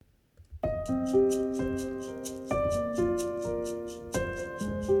Jeg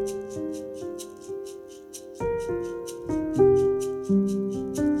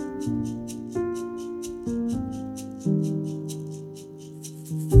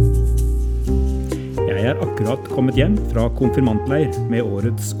akkurat kommet hjem fra konfirmantleir med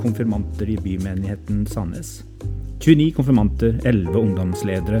årets konfirmanter i Bymenigheten Sandnes. 29 konfirmanter, 11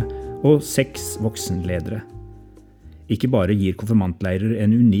 ungdomsledere og 6 voksenledere. Ikke bare gir konfirmantleirer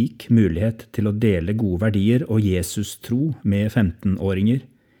en unik mulighet til å dele gode verdier og Jesus-tro med 15-åringer.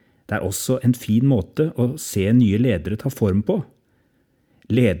 Det er også en fin måte å se nye ledere ta form på.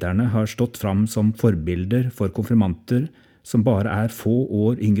 Lederne har stått fram som forbilder for konfirmanter som bare er få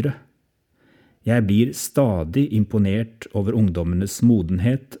år yngre. Jeg blir stadig imponert over ungdommenes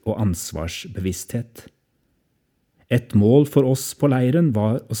modenhet og ansvarsbevissthet. Et mål for oss på leiren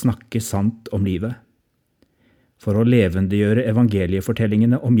var å snakke sant om livet. For å levendegjøre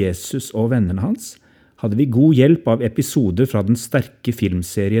evangeliefortellingene om Jesus og vennene hans, hadde vi god hjelp av episoder fra den sterke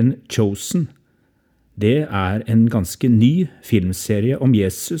filmserien Chosen. Det er en ganske ny filmserie om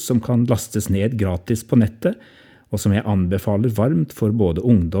Jesus som kan lastes ned gratis på nettet, og som jeg anbefaler varmt for både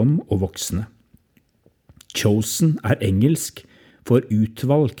ungdom og voksne. Chosen er engelsk for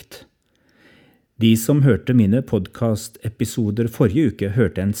utvalgt. De som hørte mine podcast-episoder forrige uke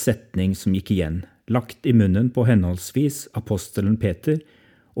hørte en setning som gikk igjen, lagt i munnen på henholdsvis apostelen Peter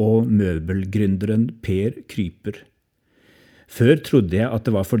og møbelgründeren Per Kryper. Før trodde jeg at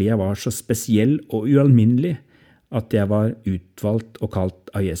det var fordi jeg var så spesiell og ualminnelig at jeg var utvalgt og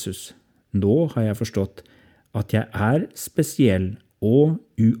kalt av Jesus. Nå har jeg forstått at jeg er spesiell og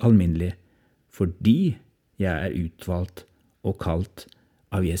ualminnelig fordi jeg er utvalgt og kalt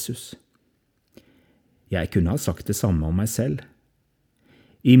av Jesus. Jeg kunne ha sagt det samme om meg selv.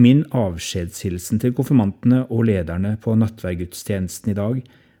 I min avskjedshilsen til konfirmantene og lederne på nattverdgudstjenesten i dag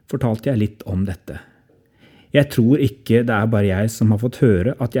fortalte jeg litt om dette. Jeg tror ikke det er bare jeg som har fått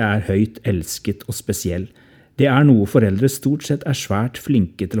høre at jeg er høyt elsket og spesiell. Det er noe foreldre stort sett er svært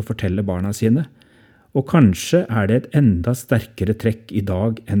flinke til å fortelle barna sine, og kanskje er det et enda sterkere trekk i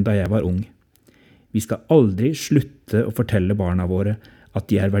dag enn da jeg var ung. Vi skal aldri slutte å fortelle barna våre at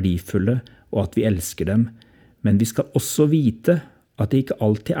de er verdifulle og at vi elsker dem, men vi skal også vite at det ikke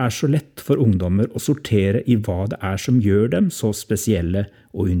alltid er så lett for ungdommer å sortere i hva det er som gjør dem så spesielle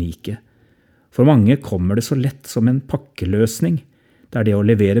og unike. For mange kommer det så lett som en pakkeløsning, der det å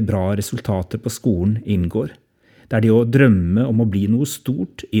levere bra resultater på skolen inngår, der det å drømme om å bli noe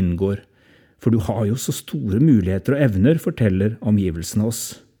stort inngår, for du har jo så store muligheter og evner, forteller omgivelsene oss.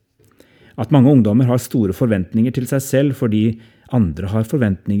 At mange ungdommer har store forventninger til seg selv fordi andre har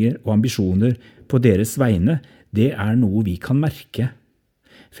forventninger og ambisjoner på deres vegne, det er noe vi kan merke.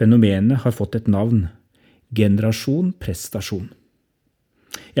 Fenomenet har fått et navn, generasjon prestasjon.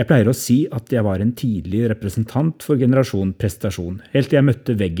 Jeg pleier å si at jeg var en tidlig representant for generasjon prestasjon, helt til jeg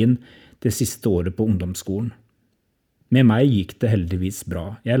møtte veggen det siste året på ungdomsskolen. Med meg gikk det heldigvis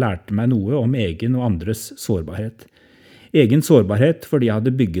bra. Jeg lærte meg noe om egen og andres sårbarhet. Egen sårbarhet fordi jeg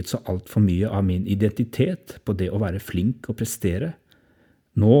hadde bygget så alt for mye av min identitet på det å være flink og prestere.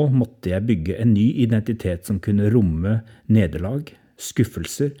 Nå måtte jeg bygge en ny identitet som kunne romme nederlag,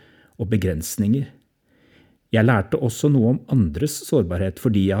 skuffelser og begrensninger. Jeg lærte også noe om andres sårbarhet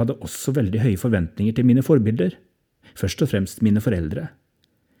fordi jeg hadde også veldig høye forventninger til mine forbilder, først og fremst mine foreldre.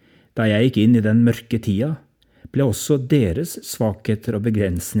 Da jeg gikk inn i den mørke tida, ble også deres svakheter og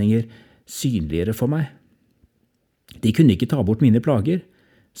begrensninger synligere for meg. De kunne ikke ta bort mine plager,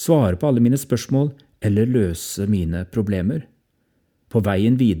 svare på alle mine spørsmål eller løse mine problemer. På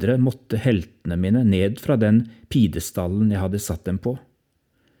veien videre måtte heltene mine ned fra den pidestallen jeg hadde satt dem på.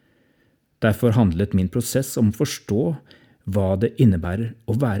 Derfor handlet min prosess om å forstå hva det innebærer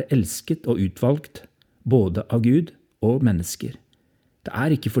å være elsket og utvalgt, både av Gud og mennesker. Det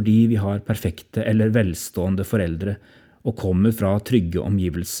er ikke fordi vi har perfekte eller velstående foreldre og kommer fra trygge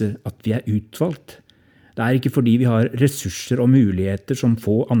omgivelser at vi er utvalgt. Det er ikke fordi vi har ressurser og muligheter som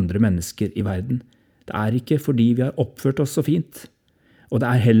få andre mennesker i verden. Det er ikke fordi vi har oppført oss så fint. Og det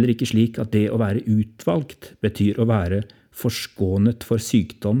er heller ikke slik at det å være utvalgt betyr å være forskånet for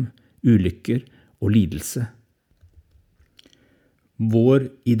sykdom, ulykker og lidelse. Vår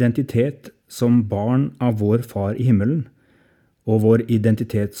identitet som barn av vår far i himmelen, og vår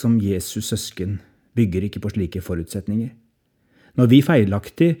identitet som Jesus søsken, bygger ikke på slike forutsetninger. Når vi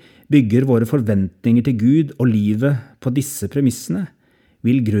feilaktig bygger våre forventninger til Gud og livet på disse premissene,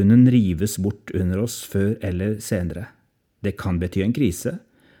 vil grunnen rives bort under oss før eller senere. Det kan bety en krise,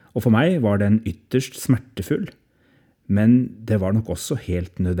 og for meg var den ytterst smertefull. Men det var nok også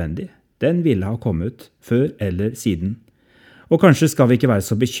helt nødvendig. Den ville ha kommet før eller siden. Og kanskje skal vi ikke være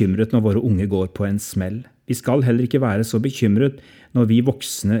så bekymret når våre unge går på en smell. Vi skal heller ikke være så bekymret når vi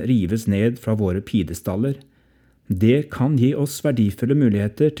voksne rives ned fra våre pidestaller. Det kan gi oss verdifulle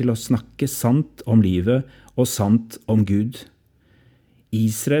muligheter til å snakke sant om livet og sant om Gud.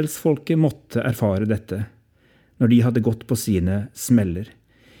 Israelsfolket måtte erfare dette når de hadde gått på sine smeller.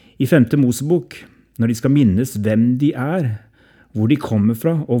 I 5. Mosebok, når de skal minnes hvem de er, hvor de kommer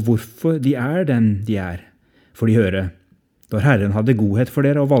fra og hvorfor de er den de er, får de høre: «Når Herren hadde godhet for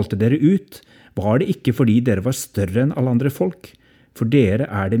dere og valgte dere ut, var det ikke fordi dere var større enn alle andre folk, for dere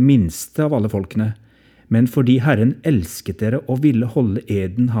er det minste av alle folkene, men fordi Herren elsket dere og ville holde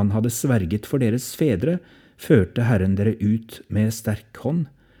eden han hadde sverget for deres fedre, førte Herren dere ut med sterk hånd.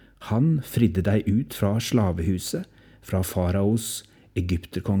 Han fridde deg ut fra slavehuset, fra faraos,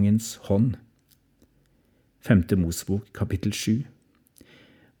 egypterkongens hånd.» 5. Mosebok, kapittel 7.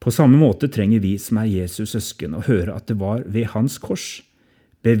 På samme måte trenger vi som er Jesus søsken å høre at det var ved hans kors,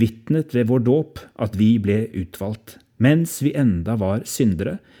 bevitnet ved vår dåp, at vi ble utvalgt, mens vi enda var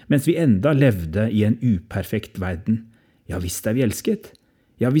syndere, mens vi enda levde i en uperfekt verden. Ja visst er vi elsket.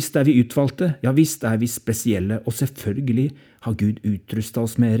 Ja visst er vi utvalgte. Ja visst er vi spesielle. Og selvfølgelig har Gud utrustet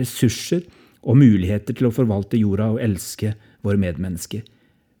oss med ressurser og muligheter til å forvalte jorda og elske våre medmennesker.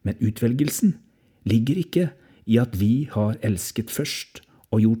 Men utvelgelsen ligger ikke i at vi har elsket først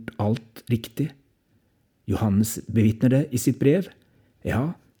og gjort alt riktig. Johannes bevitner det i sitt brev.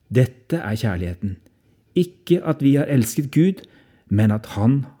 Ja, dette er kjærligheten. Ikke at vi har elsket Gud, men at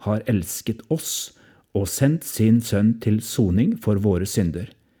han har elsket oss og sendt sin sønn til soning for våre synder.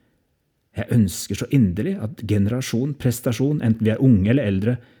 Jeg ønsker så inderlig at generasjon, prestasjon, enten vi er unge eller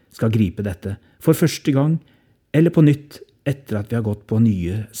eldre, skal gripe dette for første gang eller på nytt etter at vi har gått på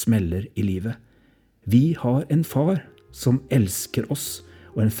nye smeller i livet. Vi har en far som elsker oss,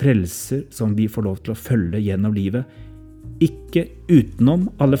 og en frelser som vi får lov til å følge gjennom livet, ikke utenom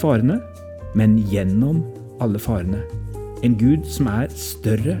alle farene, men gjennom alle farene. En Gud som er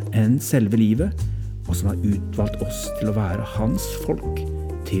større enn selve livet, og som har utvalgt oss til å være hans folk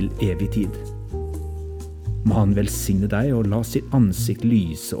til evig tid. Må han velsigne deg og la sitt ansikt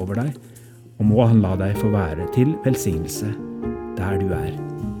lyse over deg, og må han la deg få være til velsignelse der du er.